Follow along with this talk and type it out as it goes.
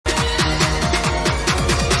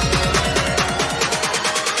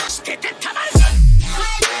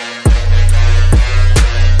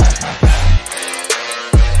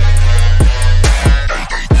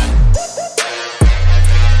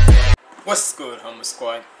good, Hummer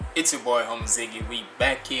Squad? It's your boy Hummer Ziggy. We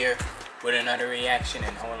back here with another reaction,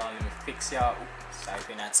 and hold on, let me fix y'all. Sorry if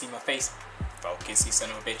you not see my face. Focus, you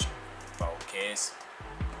son of a bitch. Focus.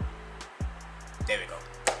 There we go.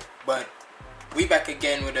 But we back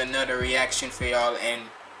again with another reaction for y'all, and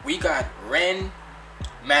we got REN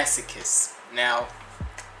Masochist. Now,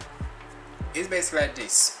 it's basically like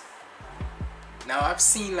this. Now, I've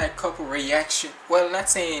seen like couple reaction. Well, not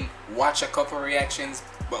saying watch a couple reactions,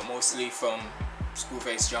 but mostly from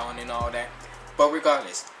Schoolface John and all that. But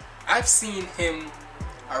regardless, I've seen him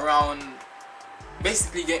around,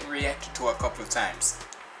 basically getting reacted to a couple of times.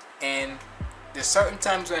 And there's certain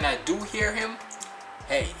times when I do hear him,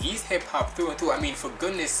 hey, he's hip hop through and through. I mean, for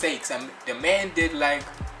goodness sakes, the man did like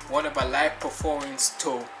one of a live performance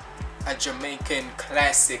to a Jamaican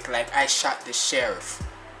classic like I Shot the Sheriff.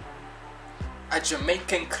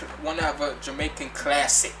 One of a Jamaican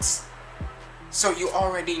classics. So you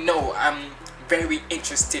already know I'm very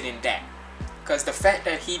interested in that, because the fact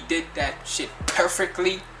that he did that shit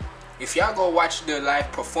perfectly, if y'all go watch the live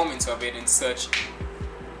performance of it and such,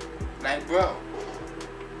 like, bro,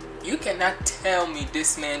 you cannot tell me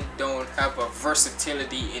this man don't have a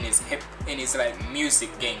versatility in his like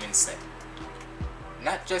music game and such.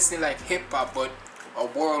 Not just in like hip hop, but a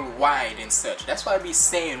worldwide and such. That's why I be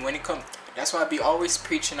saying when it comes. That's why I be always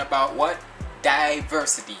preaching about what?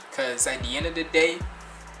 Diversity. Because at the end of the day,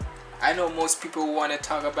 I know most people want to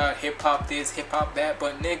talk about hip hop this, hip hop that,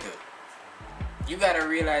 but nigga, you gotta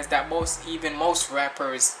realize that most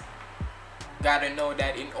rappers gotta know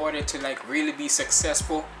that in order to like really be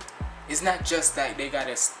successful, it's not just that they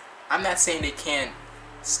gotta. I'm not saying they can't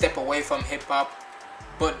step away from hip hop,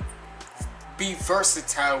 but be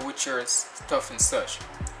versatile with your stuff and such.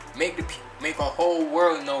 Make a whole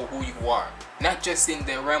world know who you are. Not just in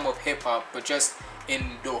the realm of hip hop, but just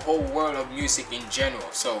in the whole world of music in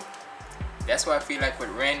general. So that's why I feel like with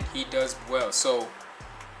REN, he does well. So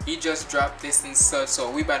he just dropped this and such.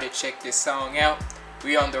 So we about to check this song out.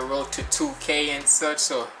 We on the road to 2K and such.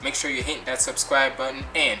 So make sure you hit that subscribe button.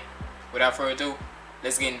 And without further ado,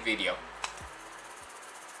 let's get in the video.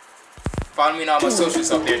 Follow me on all my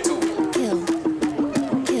socials up there too.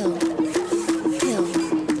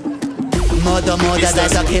 Murder,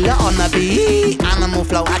 there's a killer on the beat. Animal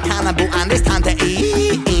flow, a cannibal, and it's time to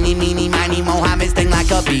eat. Eeny, meeny, miny, Mohammed sting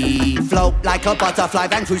like a bee. Float like a butterfly,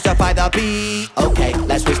 then crucify the bee. Okay,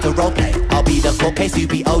 let's switch to roleplay. I'll be the court case, you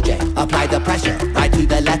be OJ. Apply the pressure, right to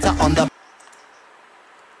the letter on the.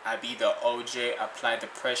 I be the OJ, apply the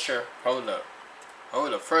pressure. Hold up.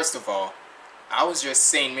 First of all, I was just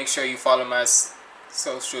saying, make sure you follow my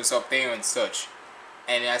socials up there and such.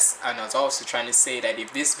 And I was also trying to say that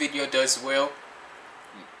if this video does well,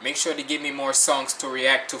 make sure to give me more songs to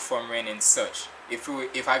react to from REN and such.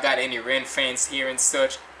 If I got any REN fans here and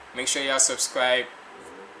such, make sure y'all subscribe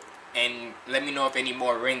and let me know of any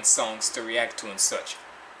more REN songs to react to and such.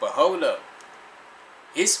 But hold up,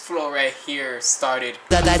 his flow right here started.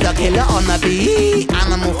 There's a killer on the beat.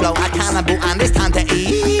 Animal flow, a cannibal, and it's time to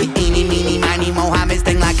eat. Eeny, meeny, miny, Mohammed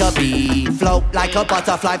sting like a bee. Float like a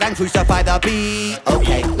butterfly, then crucify the bee.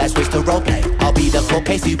 Okay, let's switch to roleplay. I'll be the court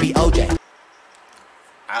case, you be OJ.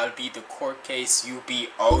 I'll be the court case, you be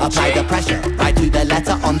OJ. Apply the pressure, right to the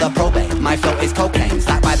letter on the probate. My flow is cocaine,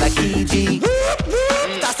 stacked by the key G.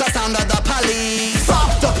 That's the sound of the police.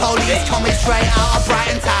 Fuck the police, coming straight out of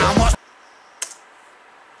Brighton town. Watch.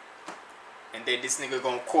 And then this nigga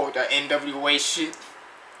gonna quote the NWA shit.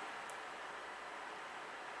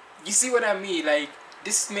 You see what I mean? Like,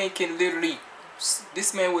 this man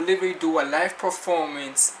will literally do a live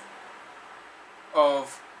performance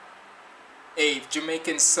of a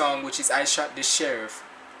Jamaican song, which is I Shot the Sheriff.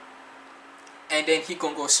 And then he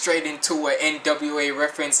gonna go straight into a NWA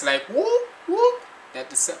reference like, whoop, whoop.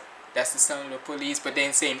 That's the sound of the police. But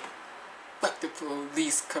then saying, fuck the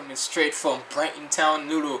police, coming straight from Brighton town,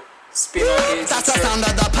 little spin on his. That's the sound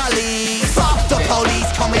of the police. Fuck the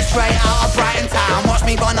police, coming straight out of Brighton town. Watch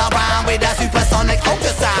me run around with a supersonic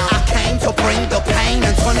ultrasound. I came to bring the pain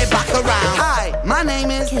and turn it back around. Hi, my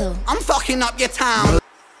name is Kill. I'm fucking up your town.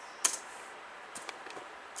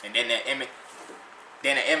 And then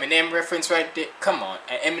an Eminem reference right there. Come on,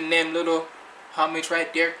 an Eminem little homage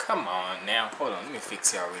right there. Come on now. Hold on, let me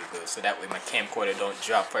fix y'all really good so that way my camcorder don't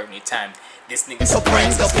drop every time this nigga. So bring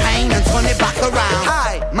the pain and turn it back around.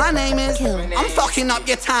 Hi, my name is Kill. I'm fucking up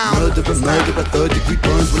your town. Murder, third-degree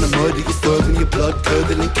burns when the murder is serving your blood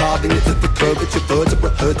curdling, carving it to the curve at your vertebra,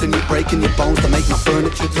 hurting you, breaking your bones to make my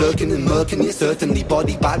furniture jerking and murking you, certainly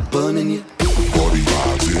body back burning you. Body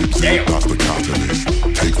vibes, that's the catalyst.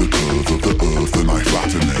 Take the curve of the earth and I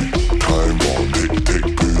flatten it. Time bomb, tick, tick,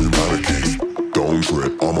 boom, allocates. Don't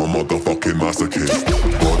trip, I'm a motherfucking motherfucking masochist.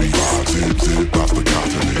 Body vibe, zip, zip, that's the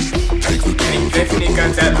catalyst. Take the curve definitely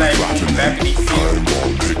got that like backbeat feel. time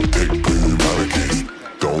bomb, tick, tick, boom, anarchist.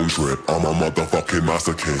 Don't trip, I'm a motherfucking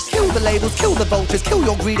masochist. Kill the labels, kill the vultures, kill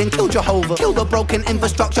your greed and kill Jehovah. Kill the broken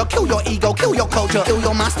infrastructure, kill your ego, kill your culture. Kill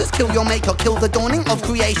your masters, kill your maker, kill the dawning of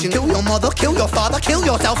creation. Kill your mother, kill your father, kill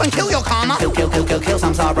yourself and kill your karma. Kill, kill, kill, kill, kill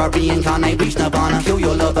samsara, reincarnate, reach nirvana. Kill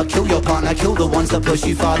your lover, kill your partner, kill the ones that push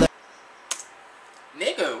you farther.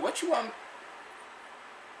 Nigga, what you want?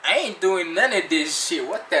 I ain't doing none of this shit.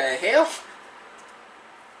 What the hell?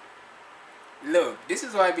 Look, this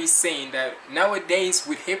is why I be saying that nowadays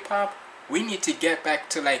with hip-hop, we need to get back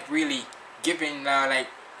to like really giving like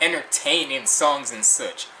entertaining songs and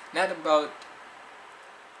such. Not about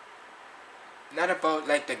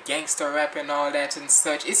like the gangster rap and all that and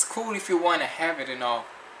such. It's cool if you want to have it and all,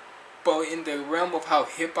 but in the realm of how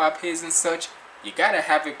hip-hop is and such, you gotta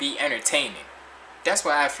have it be entertaining. That's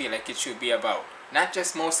what I feel like it should be about. Not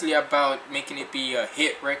just mostly about making it be a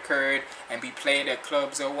hit record and be played at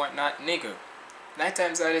clubs or whatnot. Nigga, 9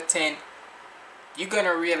 times out of 10, you're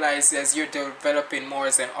gonna realize as you're developing more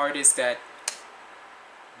as an artist that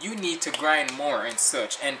you need to grind more and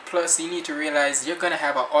such. And plus, you need to realize you're gonna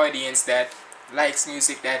have an audience that likes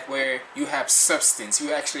music that where you have substance.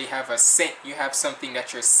 You actually have a scent. You have something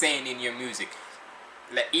that you're saying in your music.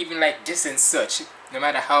 Like even like this and such. No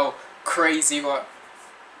matter how crazy or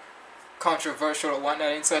controversial or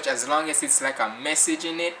whatnot and such, as long as it's like a message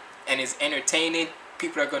in it and it's entertaining,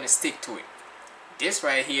 people are gonna stick to it. This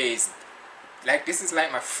right here is like, this is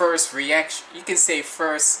like my first reaction, you can say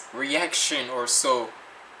first reaction or so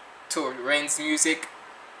to REN's music.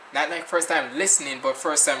 Not like first time listening, but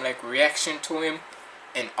first time like reaction to him.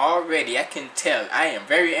 And already I can tell I am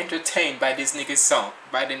very entertained by this nigga's song,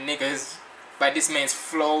 by this man's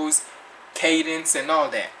flows, cadence and all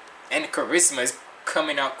that. And the charisma is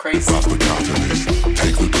coming out crazy. That's the catalyst.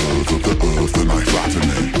 Take the curve of the earth and I flatten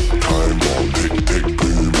it. Time bomb, tick, tick,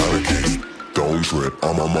 boom, anarchist. Don't trip,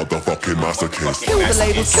 I'm a motherfucking masochist. Kill the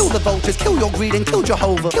labels, kill the vultures, kill your greed and kill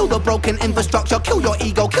Jehovah. Kill the broken infrastructure, kill your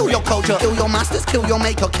ego, kill your culture. Kill your masters, kill your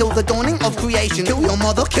maker, kill the dawning of creation. Kill your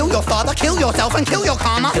mother, kill your father, kill yourself and kill your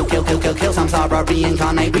karma. Kill, kill, kill, kill, kill samsara,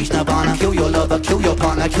 reincarnate, reach nirvana. Kill your lover, kill your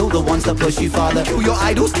partner, kill the ones that push you farther. Kill your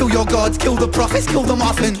idols, kill your gods, kill the prophets, kill them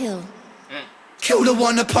often. Kill the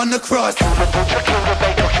one upon the cross.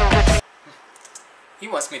 He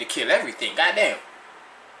wants me to kill everything, goddamn.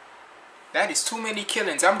 That is too many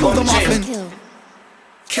killings, I'm going to jail.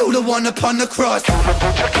 Kill the one upon the cross. Kill,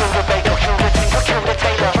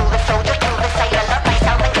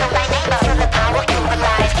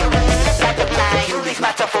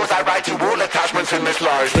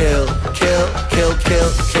 kill, kill,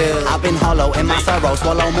 kill, kill. I've been hollow in my sorrow,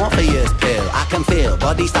 swallow Morpheus pill. I can feel,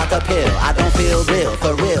 body start to pill. I don't feel real,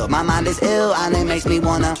 for real. My mind is ill and it makes me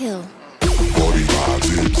wanna kill. Body vibe,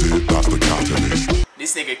 zip, zip, that's the catalyst.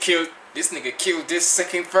 This nigga killed this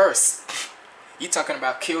second verse. You talking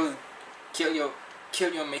about kill your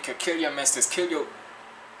maker, kill your masters, kill your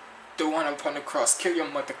the one upon the cross, kill your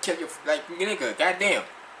mother, kill your like nigga, goddamn.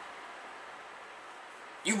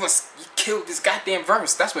 You killed this goddamn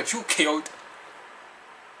verse. That's what you killed.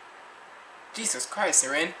 Jesus Christ,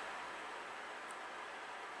 REN.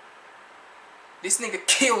 This nigga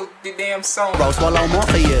killed the damn song. Bro, swallow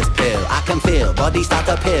Morpheus pill. I can feel, body start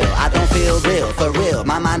to pill. I don't feel real, for real.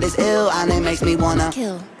 My mind is ill and it makes me wanna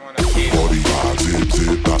kill. Body vibe, zip,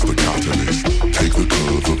 zip, that's the catalyst. Take the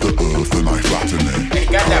curve of the earth and I flatten it. And it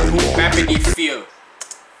got that boom bappity feel.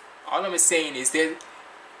 All I'm saying is that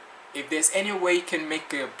if there's any way you can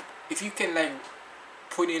make if you can like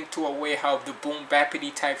put into a way how the boom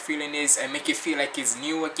bappity type feeling is and make it feel like it's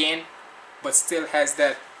new again, but still has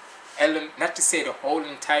that element, not to say the whole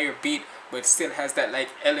entire beat, but still has that like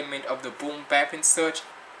element of the boom bap and such.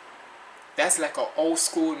 That's like a old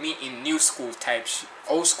school meeting new school type shit.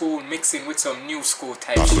 Old school mixing with some new school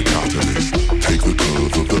type that's shit. The catalyst. Take the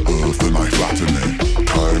curve of the earth and I flatten it.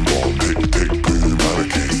 Time bomb, tick, tick, boom,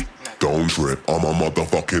 anarchist. Don't trip, I'm a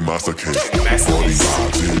motherfucking masochist. Body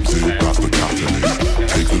vibe, zip, zip, that's the catalyst.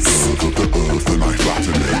 Take the curve of the earth and I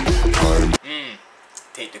flatten it. Time.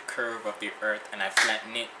 Take the curve of the earth and I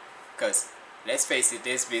flatten it. Because let's face it,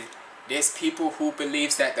 there's people who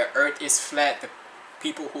believes that the earth is flat, the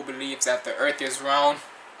people who believes that the earth is round.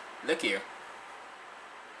 Look here.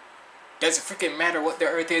 Doesn't freaking matter what the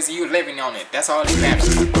earth is, you living on it. That's all that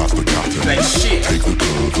matters. Like shit. Take the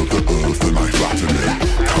curve of the earth and I flatten it.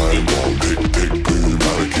 Time bomb, tick, tick, boom,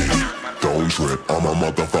 anarchist. Don't trip, I'm a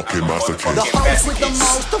motherfucking masochist. The host with the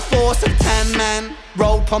most, the force of 10 men.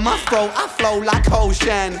 Rope on my throat, I flow like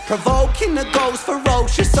ocean. Provoking the ghost,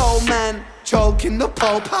 ferocious old man. choking the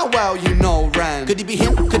Pope, how well you know REN. Could he be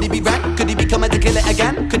him? Could he be REN? Could he be coming to kill it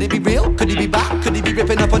again? Could it be real? Could he be back? Could he be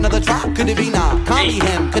ripping up another track? Could it be nah? Can't be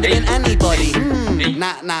him. Could it been anybody?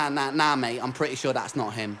 Nah, mate, I'm pretty sure that's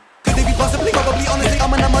not him. Could it be possibly, probably, honestly,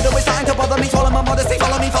 I'm in a mother, it's starting to bother me. Swallow my modesty,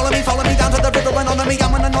 follow me down to the river and honor me.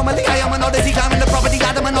 I'm an anomaly, I am an odyssey, climbing the property,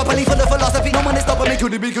 got a monopoly for the philosophy. No one is stopping me.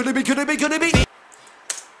 Could it be? Could it be? Could it be? Could it be?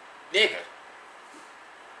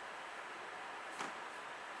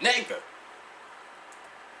 Nigga.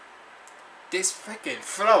 This freaking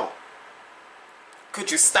flow.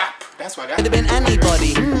 Could you stop? That's what that could have been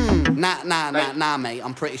anybody. Nah, mate.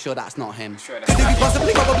 I'm pretty sure that's not him. Sure Could it be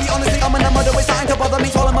possibly, probably, honestly, I'm in a mother, it's starting to bother me.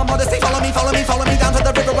 Swallow my modesty, follow me down to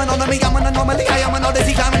the river and honor me. I'm an anomaly, I am an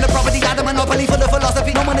odyssey, climbing the property, got a monopoly for the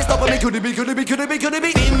philosophy. No one is stopping me. Could it be? Could it be? Could it be? Could it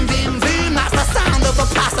be? Vim, vim, vim, that's the sound of a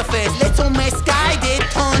pacifist. Little misguided,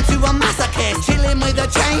 turned to a masochist. Chilling with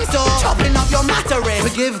a chainsaw, chopping up your mattress.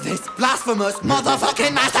 Forgive this blasphemous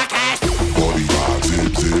motherfucking masochist. Body vibe,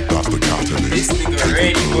 zip, zip, that's the catalyst. This nigga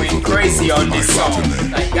already going crazy on this song.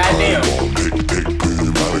 Like, goddamn.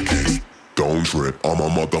 Don't trip, I'm a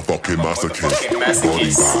motherfucking masochist. Motherfucking masochist. Body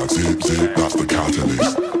vibe, zip, zip, that's the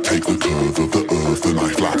catalyst. Take the curve of the earth and I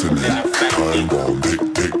flatten it. Time bomb, tick,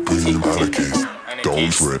 tick, boom, anarchist.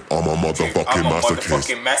 Don't trip, I'm a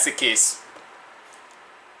motherfucking masochist.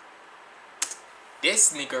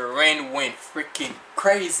 This nigga REN went freaking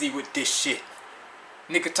crazy with this shit.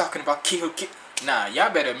 Nigga talking about kill. Nah,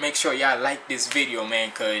 y'all better make sure y'all like this video,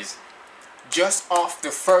 man, cause just off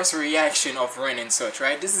the first reaction of REN and such,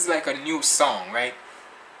 right? This is like a new song, right?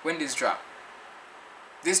 When this drop?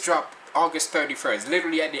 This dropped August 31st,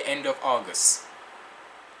 literally at the end of August.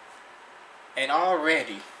 And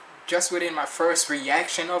already, just within my first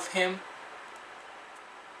reaction of him,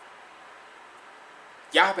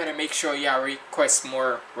 y'all better make sure y'all request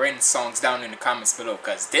more REN songs down in the comments below,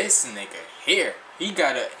 cause this nigga here, he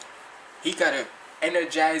gotta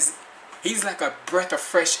energize. He's like a breath of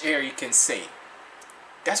fresh air, you can say.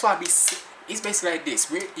 That's why he's basically like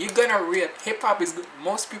this. You're gonna hip hop is.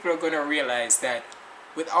 Most people are gonna realize that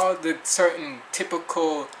with all the certain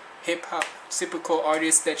typical hip hop, typical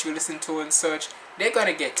artists that you listen to and such, they're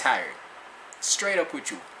gonna get tired. Straight up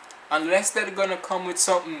with you. Unless they're gonna come with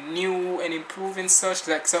something new and improving such,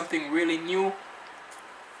 like something really new,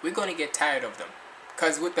 we're gonna get tired of them.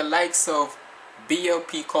 Cause with the likes of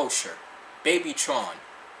BLP Culture, Babytron,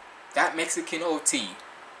 that Mexican OT,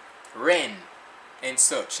 REN, and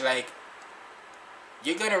such, like,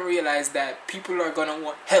 you're gonna realize that people are gonna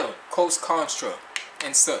want, hell, Coast Contra,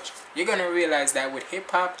 and such. You're gonna realize that with hip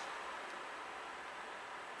hop,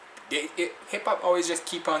 hip hop always just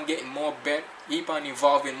keep on getting more better, keep on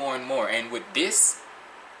evolving more and more. And with this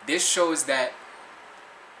shows that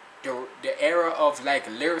the era of like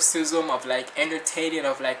lyricism, of like entertaining,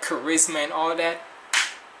 of like charisma and all that,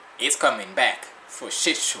 it's coming back for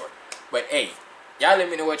shit short. But hey, y'all let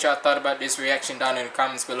me know what y'all thought about this reaction down in the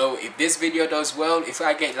comments below. If this video does well, if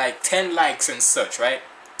I get like 10 likes and such, right?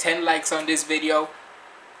 10 likes on this video,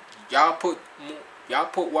 y'all put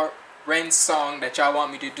what REN song that y'all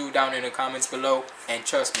want me to do down in the comments below, and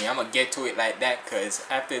trust me, I'm gonna get to it like that, cause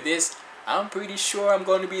after this, I'm pretty sure I'm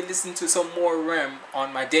going to be listening to some more REN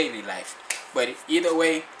on my daily life. But either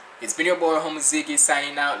way, it's been your boy Homo Ziggy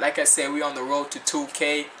signing out. Like I said, we on the road to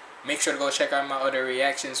 2K. Make sure to go check out my other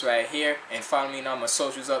reactions right here, and follow me on my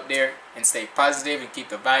socials up there, and stay positive and keep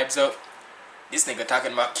the vibes up. This nigga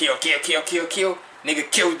talking about kill.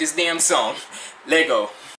 Nigga killed this damn song. Lego.